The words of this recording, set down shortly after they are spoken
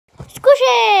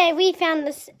we found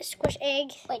this squish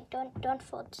egg. Wait, don't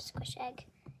fold the squish egg.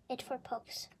 It's for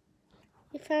pokes.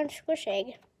 We found squish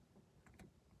egg.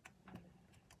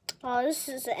 Oh, this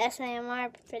is the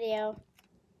SAMR video.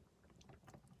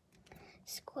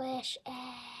 Squish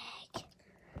egg.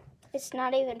 It's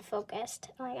not even focused.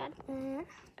 Oh my god.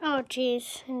 Oh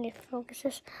jeez, I need to focus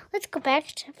this. Let's go back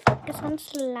to focus on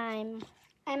slime.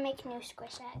 I make new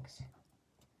squish eggs.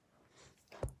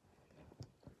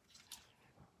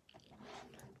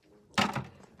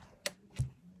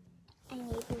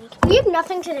 We have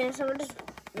nothing to do, so we're just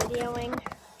videoing.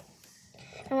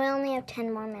 And we only have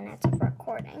 10 more minutes of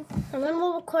recording. And then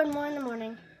we'll record more in the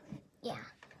morning. Yeah.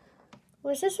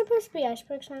 Was this supposed to be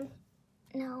iceberg slime?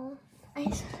 No.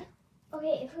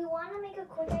 Okay, if we want to make a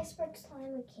quick iceberg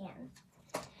slime, we can.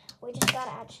 We just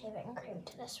gotta add shaving cream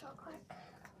to this real quick.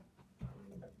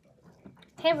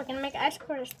 Okay, we're gonna make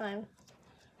iceberg slime.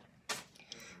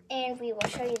 And we will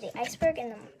show you the iceberg in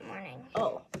the morning.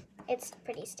 Oh. It's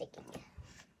pretty sticky.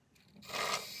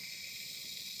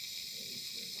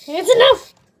 It's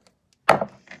enough!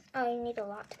 Oh, you need a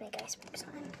lot to make iceberg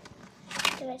slime.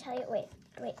 Did I tell you? Wait.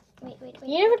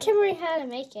 You never told me how to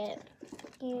make it.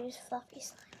 You use fluffy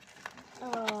slime.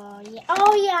 Oh, yeah.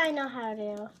 Oh, yeah, I know how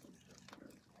to.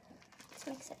 Let's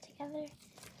mix it together.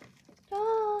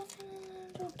 Oh,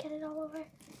 don't get it all over.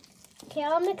 Okay,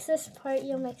 I'll mix this part,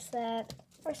 you'll mix that.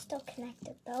 We're still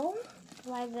connected, though.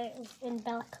 Why the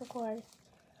umbilical cord?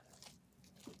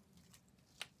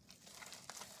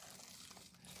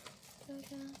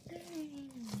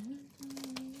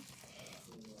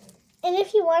 And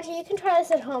if you want to, you can try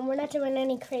this at home. We're not doing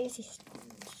any crazy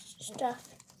stuff.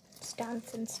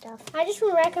 Stunts and stuff. I just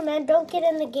would recommend don't get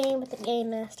in the game with the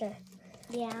game master.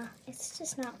 Yeah, it's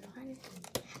just not fun.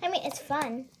 I mean, it's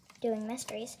fun doing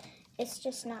mysteries. It's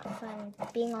just not fun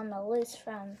being on the loose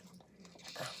from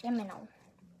a criminal.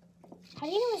 How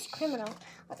do you know he's a criminal?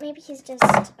 Well, maybe he's just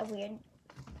a weird,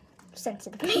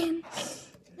 sensitive man.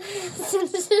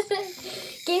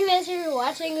 Game master, you're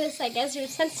watching this, I guess you're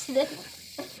sensitive.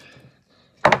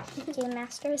 Game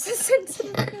master is a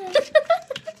sensitive man.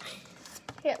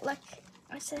 Here, look.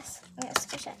 What's this? I'm gonna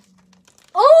squish it.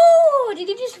 Oh! Did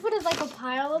you just put it like a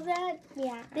pile of that?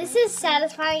 Yeah. This is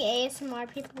satisfying ASMR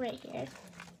people right here.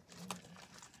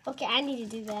 Okay, I need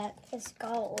to do that. It's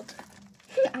gold.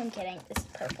 I'm kidding. This is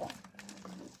purple.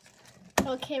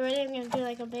 Okay, ready? I'm gonna do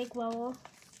like a big bubble.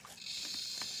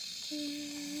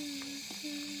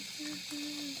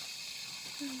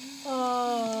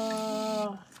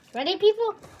 Oh. Ready,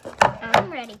 people?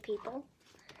 I'm ready, people.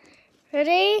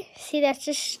 Ready? See, that's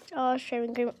just all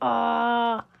shaving cream.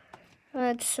 Oh,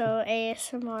 that's so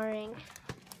ASMRing.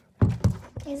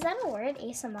 Is that a word,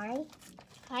 ASMR?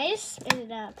 I just spit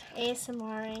it up.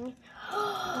 ASMRing.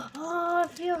 Oh,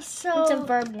 it feels so... It's a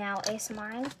verb now.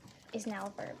 ASMRing is now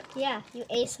a verb. Yeah, you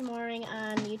ASMRing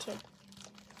on YouTube.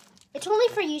 It's only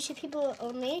for YouTube people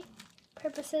only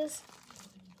purposes.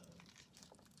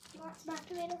 You want some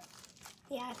activator?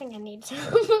 Yeah, I think I need some.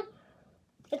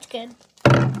 It's good.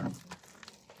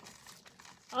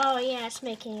 Oh yeah, it's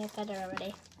making it better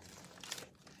already.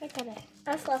 Look at it.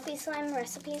 Our fluffy slime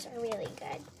recipes are really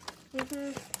good.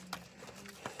 Mm-hmm.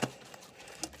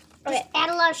 Okay, add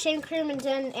a lot of shaving cream and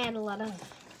then add a lot of...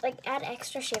 Like, add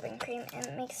extra shaving cream and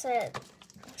it makes it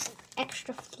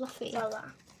extra fluffy.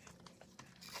 voila.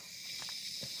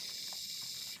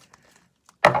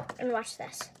 And watch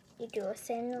this. You do a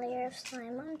thin layer of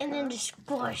slime on top. And then just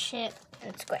squish it.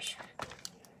 And squish.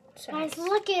 So Guys, nice.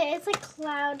 look at it. It's like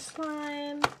cloud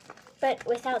slime. But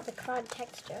without the cloud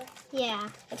texture. Yeah.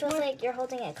 It feels like you're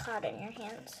holding a cloud in your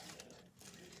hands.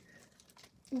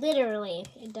 Literally,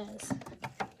 it does.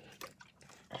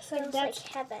 It's Feels like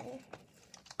heaven.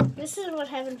 This is what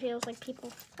heaven feels like,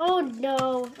 people. Oh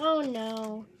no. Oh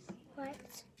no.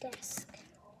 What's desk?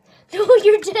 No,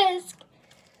 your desk.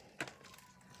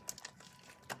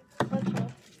 Okay.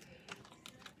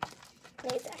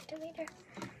 Lays activator.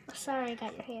 Oh, sorry, I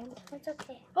got your hand. It's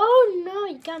okay. Oh no,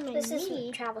 you got my This knee.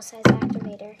 is travel size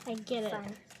activator. I get it.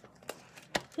 Fun.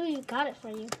 Who you got it for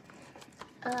you?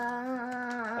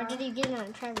 Or did you get it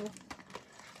on travel?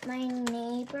 My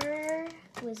neighbor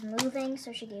was moving,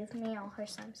 so she gave me all her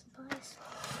slime supplies.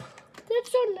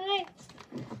 That's so nice.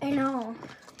 I know.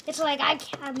 It's like, I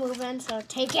can't move in, so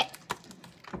take it.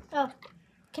 Oh,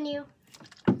 can you?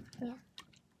 Yeah.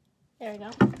 There we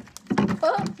go.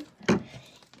 Oh,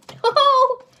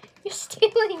 oh, you're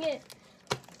stealing it.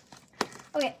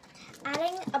 Okay,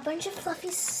 adding a bunch of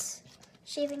fluffy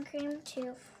shaving cream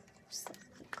to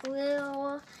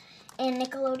glue and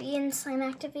Nickelodeon slime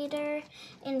activator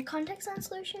and contact lens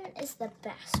solution is the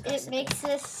best recipe. It makes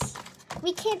this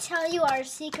We can't tell you our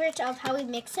secret of how we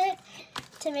mix it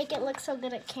to make it look so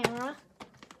good at camera.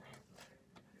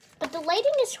 But the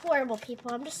lighting is horrible,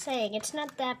 people. I'm just saying, it's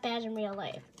not that bad in real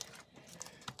life.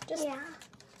 Yeah,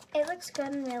 it looks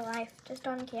good in real life. Just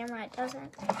on camera, it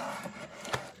doesn't.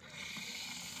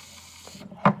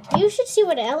 You should see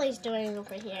what Ellie's doing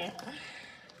over here.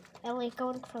 Ellie, go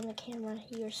in front of the camera.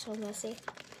 You're so messy.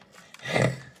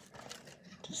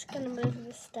 Just gonna move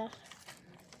this stuff.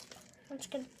 I'm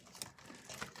just gonna.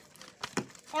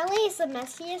 Ellie is the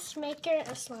messiest maker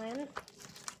of slime.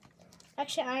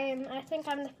 Actually, I am. I think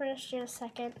I'm the first. You're the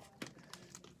second.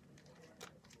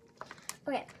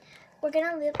 Okay, we're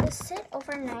gonna let this sit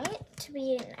overnight to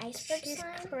be an iceberg She's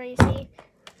slime. crazy.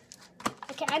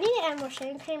 Okay, I need to add more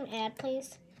shaving cream. Add,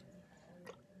 please.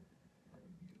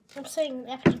 I'm saying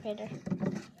activator.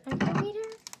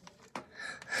 Activator?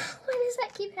 Why does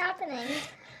that keep happening?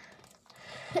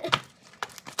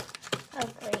 Oh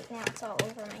great, now it's all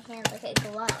over my hand like a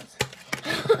glove.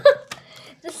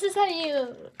 This is how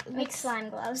you Make slime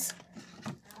gloves.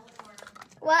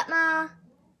 What, Ma?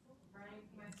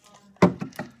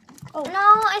 Oh.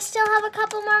 No, I still have a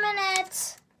couple more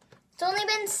minutes. It's only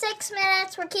been 6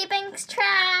 minutes. We're keeping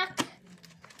track.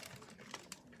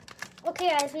 Okay,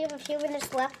 guys, we have a few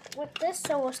minutes left with this,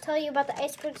 so we'll tell you about the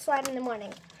iceberg slime in the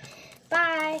morning.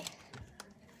 Bye.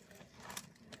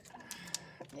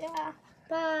 Yeah.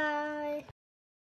 Bye.